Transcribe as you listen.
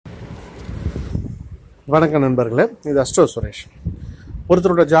வணக்கம் நண்பர்களே, இது அஸ்ட்ரோ சுரேஷ்.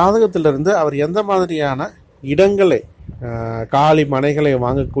 ஒருத்தரோட ஜாதகத்திலிருந்து அவர் எந்த மாதிரியான இடங்களை காலி மனைகளை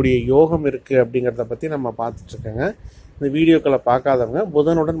வாங்கக்கூடிய யோகம் இருக்குது அப்படிங்கிறத பற்றி நம்ம பார்த்துட்ருக்கோங்க. இந்த வீடியோக்களை பார்க்காதவங்க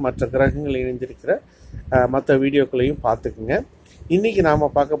புதனுடன் மற்ற கிரகங்கள் இணைந்திருக்கிற மற்ற வீடியோக்களையும் பார்த்துக்குங்க. இன்றைக்கி நாம்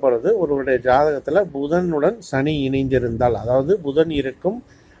பார்க்க போகிறது ஒருவருடைய ஜாதகத்தில் புதனுடன் சனி இணைந்திருந்தால், அதாவது புதன் இருக்கும்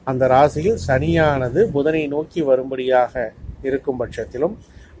அந்த ராசியில் சனியானது புதனை நோக்கி வரும்படியாக இருக்கும் பட்சத்திலும்,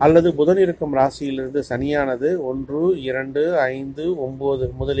 அல்லது புதன் இருக்கும் ராசியிலிருந்து சனியானது 1, 2, 5, 9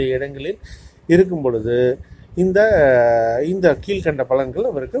 முதலிய இடங்களில் இருக்கும் பொழுது இந்த கீழ்கண்ட பலன்கள்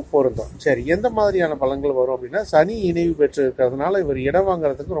அவருக்கு பொருந்தும். சரி, எந்த மாதிரியான பலன்கள் வரும் அப்படின்னா, சனி இணைவு பெற்று இருக்கிறதுனால இவர் இடம்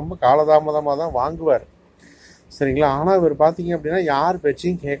வாங்குறதுக்கு ரொம்ப காலதாமதமாக தான் வாங்குவார். சரிங்களா? ஆனால் இவர் பார்த்தீங்க அப்படின்னா யார்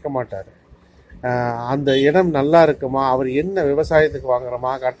பேச்சையும் கேட்க மாட்டார். அந்த இடம் நல்லா இருக்குமா, அவர் என்ன விவசாயத்துக்கு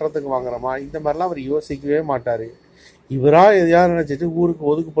வாங்குறோமா, கட்டுறதுக்கு வாங்குறோமா, இந்த மாதிரிலாம் அவர் யோசிக்கவே மாட்டார். இவராக எதையாவது நினச்சிட்டு ஊருக்கு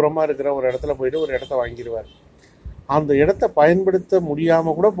ஒதுக்குப்புறமாக இருக்கிற ஒரு இடத்துல போயிட்டு ஒரு இடத்த வாங்கிடுவார். அந்த இடத்த பயன்படுத்த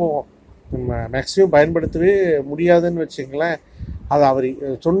முடியாமல் கூட போகும். மேக்ஸிமம் பயன்படுத்தவே முடியாதுன்னு வச்சுங்களேன். அதை அவர்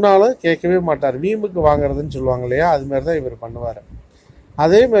சொன்னாலும் கேட்கவே மாட்டார். வீம்புக்கு வாங்குறதுன்னு சொல்லுவாங்க இல்லையா, அது மாதிரி தான் இவர் பண்ணுவார்.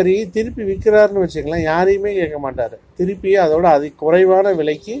 அதே மாதிரி திருப்பி விற்கிறாருன்னு வச்சுங்களேன், யாரையுமே கேட்க மாட்டார். திருப்பி அதோட குறைவான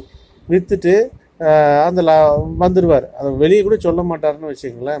விலைக்கு விற்றுட்டு அந்த வந்துடுவார். அதை வெளியே கூட சொல்ல மாட்டாருன்னு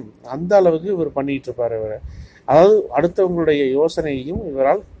வச்சுங்களேன். அந்த அளவுக்கு இவர் பண்ணிகிட்டு இருப்பார். இவர் அதாவது அடுத்தவங்களுடைய யோசனையும்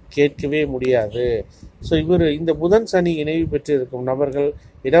இவரால் கேட்கவே முடியாது. ஸோ இந்த புதன் சனி இணைவு பெற்று இருக்கும் நபர்கள்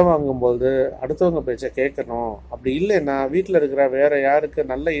இடம் வாங்கும்போது அடுத்தவங்க பேச்சை கேட்கணும். அப்படி இல்லைன்னா வீட்டில் இருக்கிற வேற யாருக்கு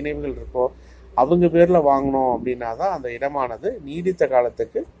நல்ல இணைவுகள் இருக்கோ அவங்க பேரில் வாங்கணும். அப்படின்னா தான் அந்த இடமானது நீடித்த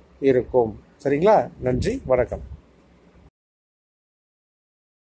காலத்துக்கு இருக்கும். சரிங்களா? நன்றி, வணக்கம்.